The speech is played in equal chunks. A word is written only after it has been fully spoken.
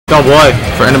Oh boy.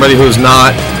 For anybody who's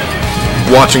not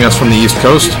watching us from the East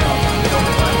Coast.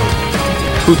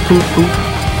 Poop, poop, poop.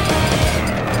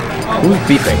 Who's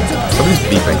beeping? Somebody's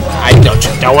beeping. I don't.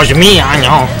 That was me, I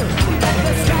know.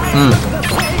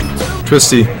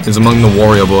 Twisty is among the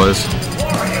Wario boys.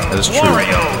 That is true.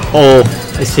 Oh,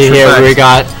 I see True here facts. we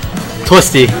got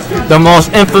Twisty, the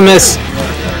most infamous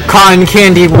cotton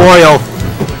candy Wario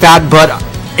fat butt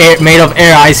made of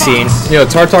air I've seen. Yeah,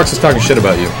 Tartalks is talking shit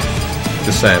about you.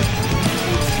 Just saying.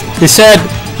 He said,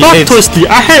 "Fuck Twisty,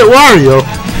 I hate Wario."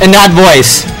 In that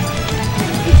voice.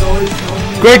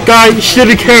 Great guy,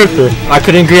 shitty character. I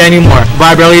couldn't agree anymore, but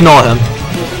I barely know him.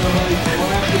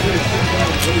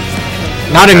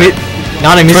 Not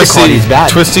a music quality is bad.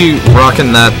 Twisty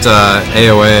rocking that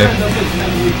AOA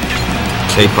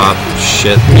K-pop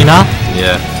shit. You know?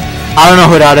 Yeah. I don't know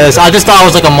who that is. I just thought it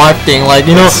was like a Mark thing, like,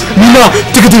 you know,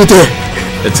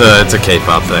 It's a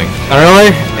K-pop thing.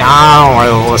 Really? I don't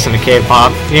really listen to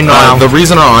K-pop. You know. The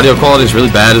reason our audio quality is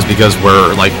really bad is because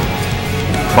we're like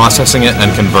processing it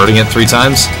and converting it 3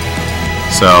 times.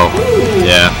 So,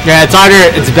 yeah. Yeah, it's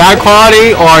either it's bad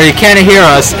quality or you can't hear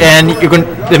us and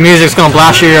the music's gonna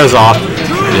blast your ears off.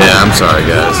 Yeah, I'm sorry,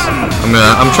 guys.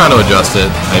 I'm trying to adjust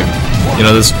it.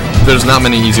 There's not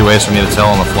many easy ways for me to tell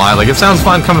on the fly. Like, it sounds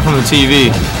fine coming from the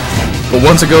TV, but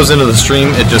once it goes into the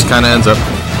stream, it just kind of ends up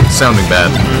sounding bad.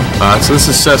 So this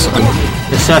is Cess and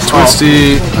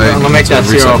Twisty. I'm gonna make that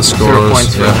 0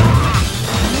 points. Yeah.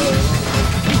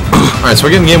 Alright, so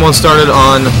we're getting game 1 started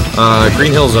on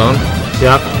Green Hill Zone.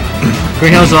 Yep.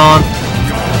 Green Hill Zone.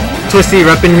 Twisty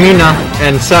repping Mina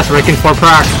and Seth ranking for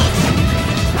Prac.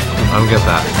 I don't get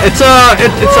that. It's a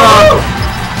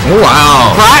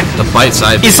Wow. Prac. The fight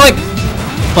side. It's like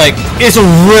it's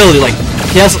really like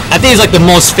I think he's like the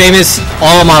most famous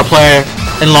All-Star player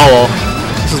in Lowell.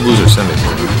 This is loser semis.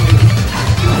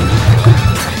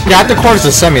 Yeah, the quarters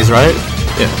are semis, right?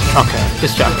 Yeah. Okay,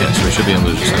 just checking. Yeah, so we should be in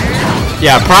loser semis.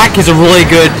 Yeah, Prac is a really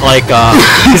good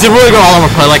he's a really good All-Star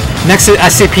player. Like next to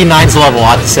SCP-9's level,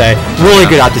 I have to say. Really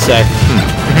good, I have to say.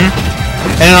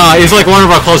 And he's like one of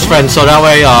our close friends, so that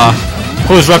way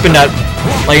who's repping that,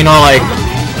 like, you know, like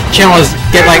channels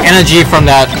get like energy from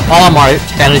that All-Star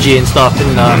energy and stuff,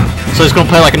 and so he's gonna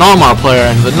play like an All-Star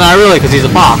player, but not really because he's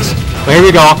a box. But here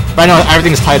we go. Right now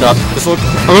everything's tied up. Just look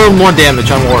a little more damage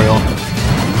on Wario.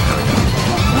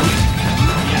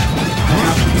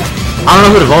 I don't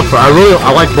know who to vote for. I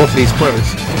like both of these players.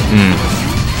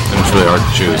 It's really hard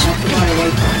to choose.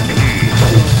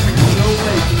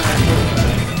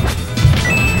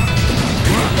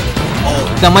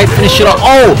 That might finish it off.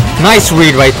 Oh, nice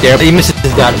read right there. He misses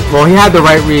that. Well, he had the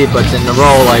right read, but then the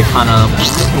roll like kind of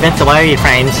that's the way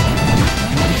frames.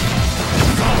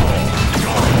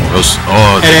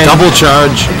 The double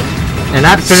charge. And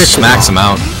that finishes smacks him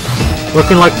out.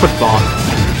 Looking like football.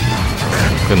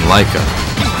 Looking like a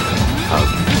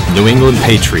New England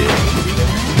Patriot.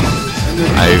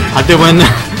 Have they win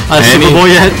a Super Bowl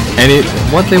yet?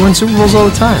 What? They win Super Bowls all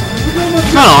the time.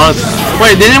 No.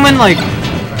 Wait, they didn't win like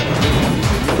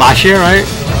last year, right?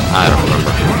 I don't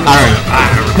remember.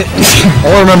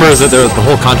 All I remember is that there was the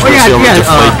whole controversy over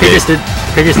Deflategate.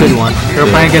 Patriots did one. They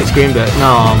were playing against Green Bay.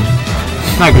 No,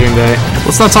 not Green Bay.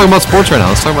 Let's not talk about sports right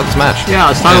now. Let's talk about this match. Yeah,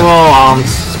 let's talk about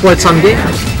sports on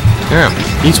games. Yeah,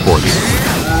 esports.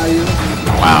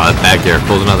 Wow, that back air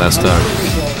closing out that stuff.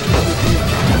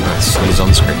 That's what is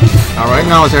on the screen. Right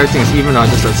now, everything's even.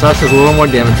 Just that Seth has a little more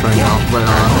damage right now, but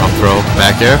up throw,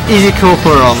 back air. Easy kill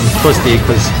for Twisty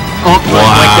because wow,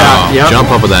 like that. Yep. Jump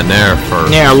up with that nair for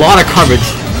a lot of coverage.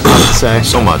 I would say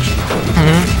so much.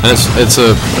 And it's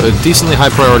a decently high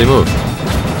priority move.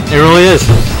 It really is.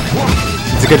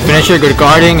 It's a good finisher, good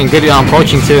guarding, and good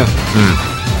poaching too.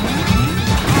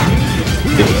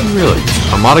 Really?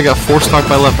 Armada got 4-stock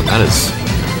by Leffen. That is.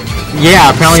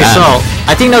 Yeah, apparently sad. so.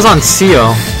 I think that was on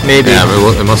CEO, maybe. Yeah,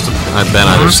 it must have been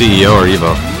either CEO or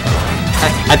Evo.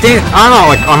 I think, I don't know,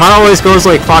 like, Armada always goes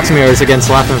like Fox Mirrors against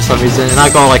Leffen for some reason, and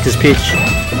I go like his Peach.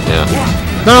 Yeah.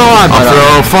 No, I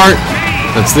throw, fart.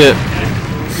 That's it.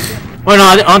 Well, no,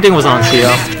 I don't think it was on CEO.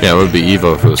 Yeah, it would be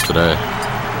Evo if it was today.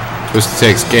 Twisty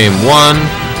takes game 1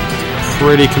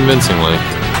 pretty convincingly.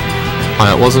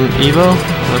 It wasn't Evo?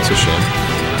 That's a shame.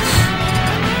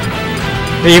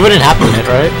 But Evo didn't happen yet,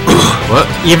 right? What?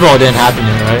 Evo didn't happen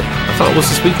yet, right? I thought it was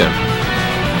this weekend.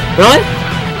 Really?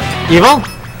 Evo?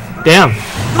 Damn.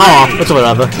 Oh, it's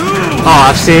whatever.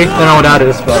 Oh, FC? Don't know what that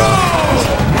is, but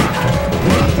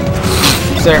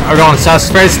so we're going Seth's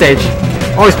first stage.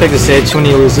 Always pick the stage when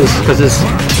he loses, because it's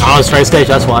his first stage,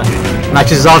 that's why.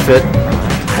 Matches his outfit.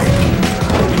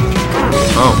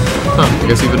 Oh. Huh, I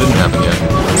guess Evo didn't happen yet.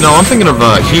 No, I'm thinking of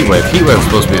Heatwave. Heatwave's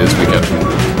supposed to be this weekend.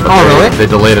 But Oh, really? They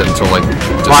delayed it until like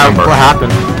Why? December. What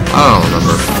happened? I don't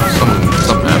remember.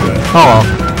 Something happened. Oh, well.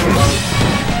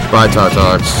 Bye,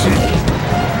 Tartox.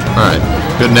 Alright.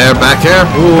 Good nair back here.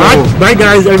 Bye,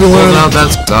 guys, everyone. Close out that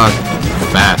stock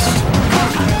fast.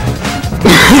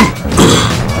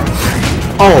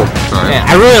 Oh, Alright. man,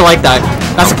 I really like that.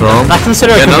 That's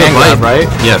considered a command grab, right?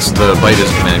 Yes, the bite is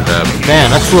command grab.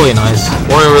 Man, that's really nice.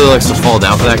 Wario really likes to fall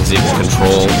down for that because he can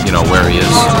control, you know, where he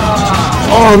is.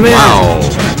 Oh, man. Wow.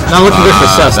 Not looking good for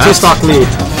Seth. that's- 2-stock lead.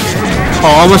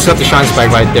 Oh, almost got the shine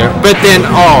spike right there. But then,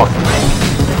 oh.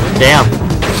 Damn.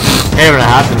 Hey, when it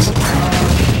happens.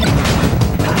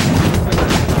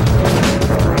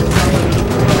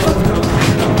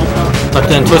 But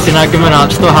then Twisty not giving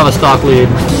up, still have a stock lead.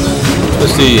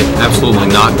 Twisty absolutely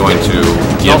not going to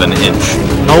give an inch.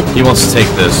 Nope. He wants to take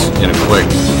this in a quick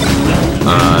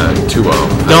 2-0.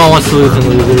 No one wants to lose and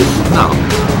lose. No.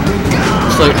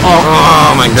 It's like,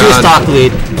 Oh my god. 2-stock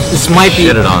lead. This might be.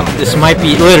 Get it on. This might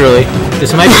be literally.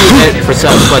 This might be it for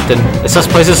Seth, but then if Seth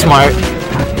plays it smart,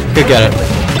 could get it.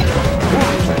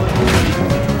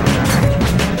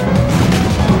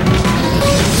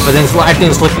 But then I think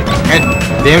it's looking.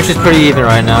 Damage is pretty even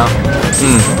right now.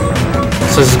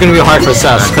 So this is gonna be hard for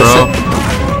Seth.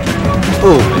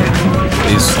 Ooh.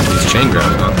 These chain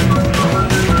grabs, huh?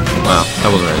 Wow, that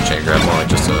wasn't really a chain grab, more like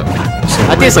just a.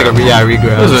 I think it's like a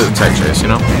regrab. It was a tech chase, you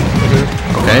know?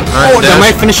 Okay, alright. Oh, that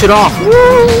might finish it off.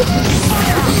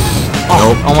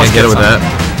 Nope, almost can't get it with gets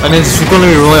that. And it's going to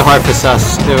be really hard for Seth.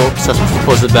 Seth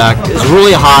pulls it back. It's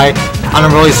really high on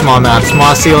a really small map.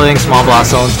 Small ceiling, small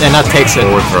blast zones, and that takes it.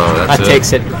 Forward throw, That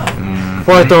takes it.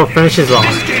 Forward throw finishes off.